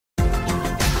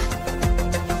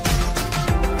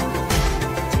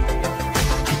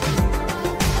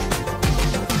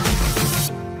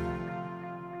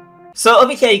So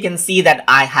over here, you can see that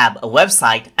I have a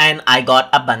website and I got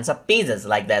a bunch of pages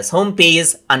like there's home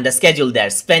page, under schedule,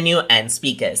 there's venue and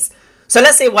speakers. So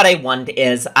let's say what I want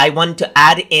is I want to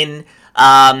add in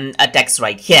a text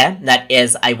right here. That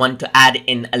is, I want to add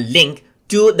in a link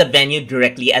to the venue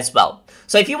directly as well.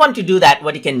 So if you want to do that,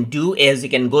 what you can do is you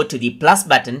can go to the plus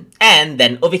button and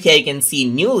then over here you can see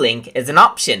new link is an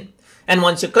option. And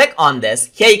once you click on this,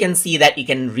 here you can see that you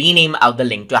can rename out the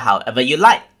link to however you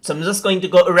like. So I'm just going to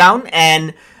go around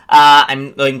and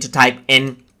I'm going to type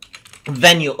in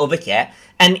venue over here.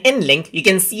 And in link, you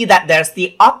can see that there's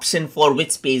the option for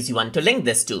which page you want to link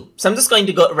this to. So I'm just going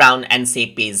to go around and say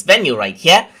page venue right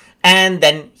here. And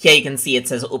then here you can see it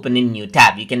says open in new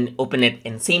tab. You can open it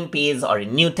in same page or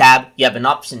in new tab. You have an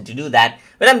option to do that.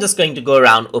 But I'm just going to go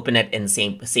around, open it in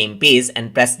same page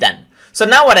and press done. So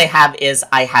now what I have is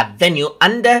I have venue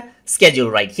under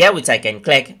schedule right here, which I can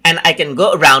click and I can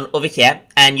go around over here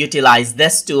and utilize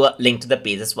this to link to the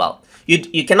page as well.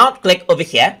 You cannot click over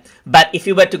here, but if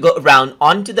you were to go around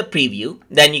onto the preview,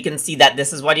 then you can see that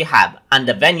this is what you have.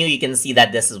 Under venue, you can see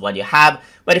that this is what you have.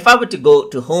 But if I were to go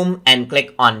to home and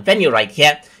click on venue right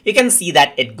here, you can see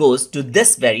that it goes to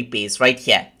this very page right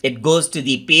here. It goes to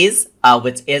the page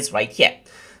which is right here.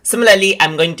 Similarly,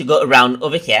 I'm going to go around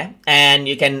over here and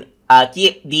you can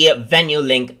keep the venue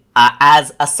link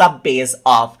as a sub page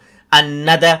of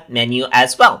another menu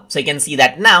as well. So you can see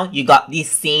that now you got the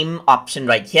same option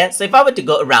right here. So if I were to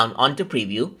go around onto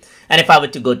preview and if I were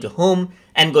to go to home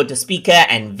and go to speaker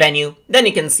and venue, then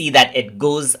you can see that it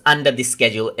goes under the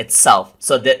schedule itself.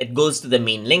 So that it goes to the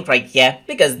main link right here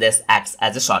because this acts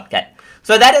as a shortcut.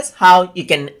 So that is how you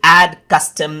can add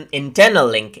custom internal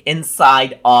link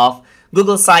inside of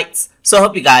Google Sites. So I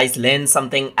hope you guys learned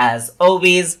something as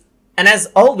always. And as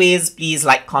always, please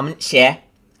like, comment, share,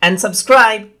 and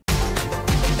subscribe.